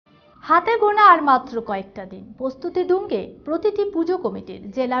হাতে গোনা আর মাত্র কয়েকটা দিন, প্রস্তুতি দুঙ্গে প্রতিটি পুজো কমিটির।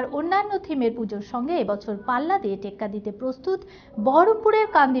 জেলার অন্যান্য থিমের পুজোর সঙ্গে এবছর পাল্লা দিয়ে টেক্কা দিতে প্রস্তুত বহরমপুরের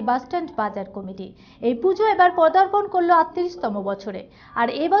কান্দি বাসস্ট্যান্ড বাজার কমিটি। এই পুজো এবার পদার্পণ করলো 38তম বছরে। আর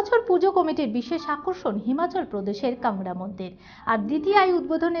এবছর পুজো কমিটির বিশেষ আকর্ষণ হিমাচল প্রদেশের কাংড়া মন্দির। আর দ্বিতীয়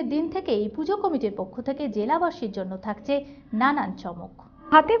উদ্বোধনের দিন থেকে এই পুজো কমিটির পক্ষ থেকে জেলাবাসীর জন্য থাকছে নানান চমক।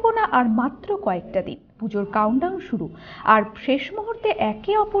 হাতে গোনা আর মাত্র কয়েকটা দিন, পুজোর কাউন্টডাউন শুরু। আর শেষ মুহূর্তে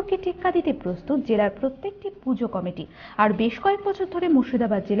একে অপরকে টেক্কা দিতে প্রস্তুত জেলার প্রত্যেকটি পুজো কমিটি। আর বেশ কয়েক বছর ধরে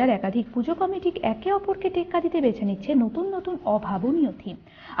মুর্শিদাবাদ জেলার একাধিক পুজো কমিটি একে অপরকে টেক্কা দিতে বেছে নিচ্ছে নতুন নতুন অভাবনীয় থিম।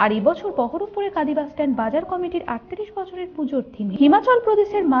 আর এবছর বহরমপুরের কান্দি বাসস্ট্যান্ড বাজার কমিটির 38 বছরের পুজোর থিম হিমাচল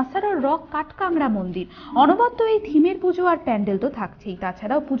প্রদেশের মাসারর রক কাঠকাংড়া মন্দির। অনবদ্য এই থিমের পুজো আর প্যান্ডেল তো থাকছেই,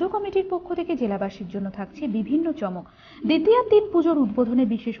 তাছাড়াও পুজো কমিটির পক্ষ থেকে জেলাবাসীর জন্য থাকছে বিভিন্ন চমক। দ্বিতীয় দিন পুজোর উদ্বোধনে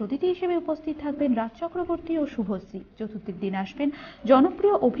বিশেষ অতিথি হিসেবে উপস্থিত থাকবেন রাজ চক্রবর্তী ও শুভশ্রী। চতুর্থীর দিন আসবেন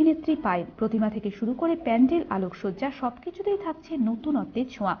জনপ্রিয় অভিনেত্রী পায়েল। প্রতিমা থেকে শুরু করে প্যান্ডেল, আলোকসজ্জা সবকিছুতেই থাকছে নতুনত্বের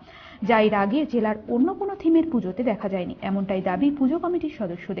ছোঁয়া, যা এর আগে জেলার অন্য কোনো থিমের পুজোতে দেখা যায়নি, এমনটাই দাবি পুজো কমিটির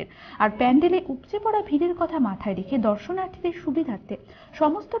সদস্যদের। আর প্যান্ডেলে উপচে পড়া ভিড়ের কথা মাথায় রেখে দর্শনার্থীদের সুবিধার্থে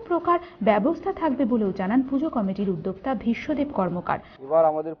সমস্ত প্রকার ব্যবস্থা থাকবে বলেও জানান পুজো কমিটির উদ্যোক্তা ভীষ্মদেব কর্মকার। এবার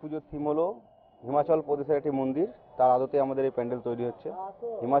আমাদের পুজোর থিম হলো হিমাচল প্রদেশের একটি মন্দির, তার আদতে আমাদের এই প্যান্ডেল তৈরি হচ্ছে।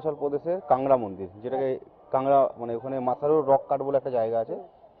 হিমাচল প্রদেশের কাংড়া মন্দির, যেটাকে কাংড়া মানে ওখানে মাসারুর রক কাট বলে একটা জায়গা আছে,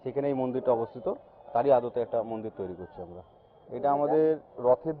 সেখানে এই মন্দিরটা অবস্থিত, তারই আদতে একটা মন্দির তৈরি করছি আমরা। এটা আমাদের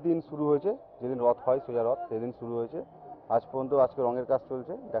রথের দিন শুরু হয়েছে, যেদিন রথ হয় সোজা রথ, সেদিন শুরু হয়েছে। আজ পর্যন্ত আজকে রঙের কাজ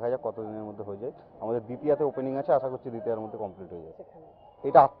চলছে, দেখা যাক কতদিনের মধ্যে হয়ে যায়। আমাদের দ্বিতীয়াতে ওপেনিং আছে, আশা করছি দ্বিতীয়ার মধ্যে কমপ্লিট হয়ে যায়।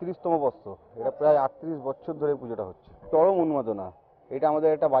 এটা 38তম বর্ষ, এটা প্রায় 38 বছর ধরে পুজোটা হচ্ছে। চরম উন্মাদনা। এটা আমাদের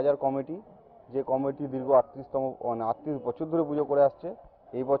একটা বাজার কমিটি, যে কমিটি দীর্ঘ 38 বছর ধরে পুজো করে আসছে।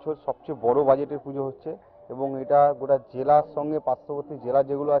 এই বছর সবচেয়ে বড় বাজেটের পুজো হচ্ছে এবং এটা গোটা জেলার সঙ্গে পার্শ্ববর্তী জেলা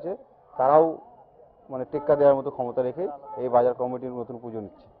যেগুলো আছে তারাও মানে টেক্কা দেওয়ার মতো ক্ষমতা রেখে এই বাজার কমিটির নতুন পুজো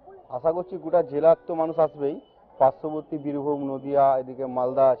নিচ্ছে। আশা করছি গোটা জেলার তো মানুষ আসবেই, পার্শ্ববর্তী বীরভূম, নদিয়া, এদিকে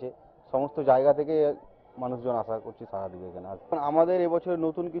মালদা আছে, সমস্ত জায়গা থেকে মানুষজন আশা করছি সারা দিকে এখানে আসবে। আমাদের এবছর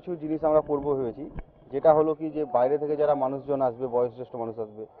নতুন কিছু জিনিস আমরা করবো ভেবেছি, যেটা হলো কি যে বাইরে থেকে যারা মানুষজন আসবে, বয়োজ্যেষ্ঠ মানুষ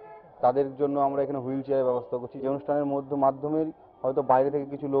আসবে, তাদের জন্য আমরা এখানে হুইল চেয়ারের ব্যবস্থা করছি। যে অনুষ্ঠানের মাধ্যমে হয়তো বাইরে থেকে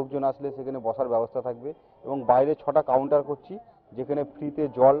কিছু লোকজন আসলে সেখানে বসার ব্যবস্থা থাকবে এবং বাইরে 6টা কাউন্টার করছি, যেখানে ফ্রিতে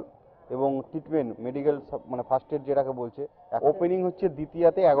জল এবং ট্রিটমেন্ট, মেডিকেল মানে ফার্স্ট এড যেটাকে বলছে। ওপেনিং হচ্ছে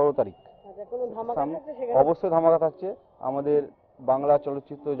দ্বিতীয়াতে 11 তারিখ। অবশ্যই ধামাকা থাকছে। আমাদের বাংলা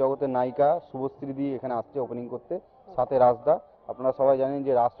চলচ্চিত্র জগতের নায়িকা শুভশ্রী দি এখানে আসছে ওপেনিং করতে, সাথে রাজদা। আপনারা সবাই জানেন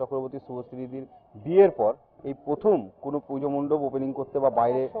যে রাজ চক্রবর্তী শুভশ্রী দির বিয়ের পর এই প্রথম কোনো পুজো মণ্ডপ ওপেনিং করতে বা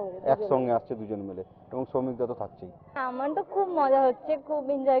বাইরে একসঙ্গে আসছে দুজন মিলে, এবং শ্রমিকদা তো থাকছেই। আমার তো খুব মজা হচ্ছে, খুব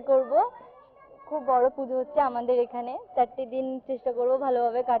এনজয় করব। খুব বড় পুজো হচ্ছে আমাদের এখানে, 4টে দিন চেষ্টা করব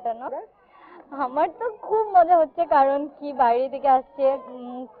ভালোভাবে কাটানোর। আমার তো খুব মজা হচ্ছে, কারণ কি বাইরে থেকে আসছে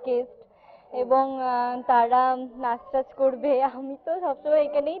গেস্ট এবং তারা নাচ টাচ করবে, আমি তো সবসময়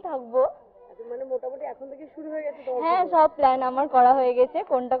এখানেই থাকবো। মানে মোটামুটি এখন থেকে শুরু হয়ে গেছে? হ্যাঁ, সব প্ল্যান আমার করা হয়ে গেছে,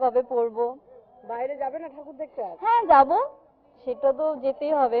 কোনটা কবে পড়বো। বাইরে যাবে না ঠাকুর দেখতে? হ্যাঁ যাবো, সেটা তো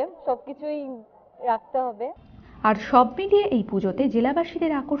যেতেই হবে, সবকিছুই রাখতে হবে। আর সব মিলিয়ে এই পুজোতে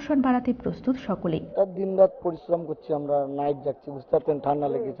জেলাবাসীদের আকর্ষণ বাড়াতে প্রস্তুত সকলেই। দিনরাত পরিশ্রম করছি আমরা, নাইট যাচ্ছি, বুঝতে পারছেন, ঠান্ডা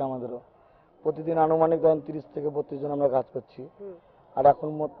লেগেছে আমাদেরও। প্রতিদিন আনুমানিক 30 থেকে 32 জন আমরা কাজ করছি। আর এখন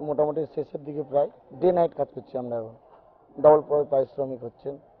মোটামুটি শেষের দিকে প্রায় ডে নাইট কাজ করছি আমরা। এখন ডবল পারিশ্রমিক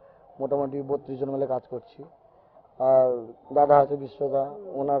হচ্ছেন, মোটামুটি 32 জন মিলে কাজ করছি। আর দাদা আছে বিশ্বদা,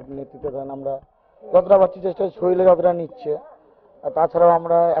 ওনার নেতৃত্বে দেন আমরা যতটা পাচ্ছি চেষ্টা, শরীরে যতটা নিচ্ছে। আর তাছাড়াও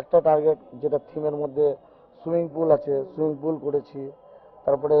আমরা একটা টার্গেট, যেটা থিমের মধ্যে সুইমিং পুল আছে, সুইমিং পুল করেছি।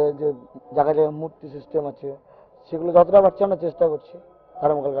 তারপরে যে জায়গায় জায়গায় মূর্তি সিস্টেম আছে, সেগুলো যতটা পারছি আমরা চেষ্টা করছি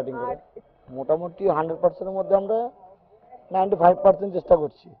থার্মোকল কাটিং করে। মোটামুটি 100%-এর মধ্যে আমরা 95% চেষ্টা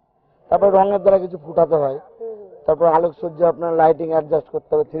করছি। তারপরে রঙের দ্বারা কিছু ফুটাতে হয়, তারপর আলোকসজ্জা আপনার লাইটিং অ্যাডজাস্ট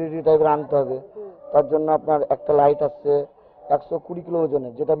করতে হবে, 3D টাইপের আনতে হবে। তার জন্য আপনার একটা লাইট আসছে 120 কিলো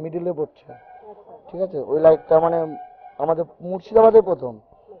ওজনের, যেটা মিডিলে পড়ছে, ঠিক আছে। ওই লাইটটা মানে আমাদের মুর্শিদাবাদের প্রথম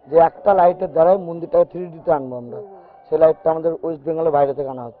যে একটা লাইটের দ্বারাই মন্দিরটাকে 3D-তে আনবো আমরা। সেই লাইটটা আমাদের ওয়েস্ট বেঙ্গলের বাইরে থেকে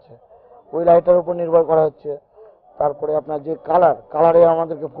আনা হচ্ছে, ওই লাইটের উপর নির্ভর করা হচ্ছে। তারপরে আপনার যে কালারে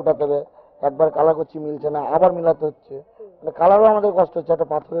আমাদেরকে ফুটাতে হবে, একবার কালার করছি মিলছে না, আবার মিলাতে হচ্ছে, মানে কালারও আমাদের কষ্ট হচ্ছে। একটা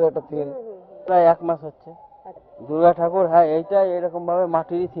পাথরের একটা থিম, প্রায় 1 মাস হচ্ছে দুর্গা ঠাকুর। হ্যাঁ, এইটা এরকম ভাবে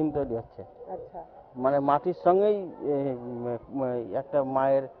মাটিরই থিম তৈরি হচ্ছে, মানে মাটির সঙ্গেই একটা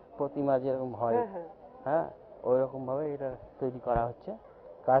মায়ের প্রতিমা যেরকম হয়, হ্যাঁ ওই রকম ভাবে এটা তৈরি করা হচ্ছে।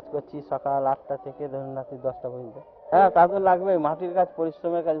 কাজ করছি সকাল 8টা থেকে ধরুন রাত্রি 10টা পর্যন্ত। হ্যাঁ, তা তো লাগবেই, মাটির কাজ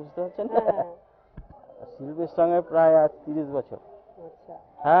পরিশ্রমের কাজ, বুঝতে পারছেন। শিল্পীর সঙ্গে প্রায় 30 বছর।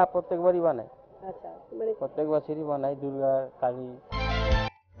 হ্যাঁ, প্রত্যেকবারই বানাই, আচ্ছা, মানে প্রত্যেক বছরই বানাই, দুর্গা, কালী।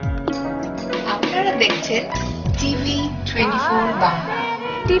 আপনারা দেখছেন টিভি 24 বাংলা।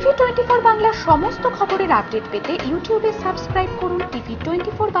 টিভি 24 বাংলার সমস্ত খবরের আপডেট পেতে ইউটিউবে সাবস্ক্রাইব করুন টিভি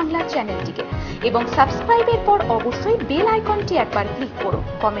 24 বাংলা চ্যানেলটিকে এবং সাবস্ক্রাইবের পর অবশ্যই বেল আইকনটি একবার ক্লিক করুন।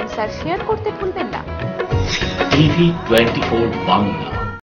 কমেন্টস আর শেয়ার করতে ভুলবেন না। টিভি 24 বাংলা।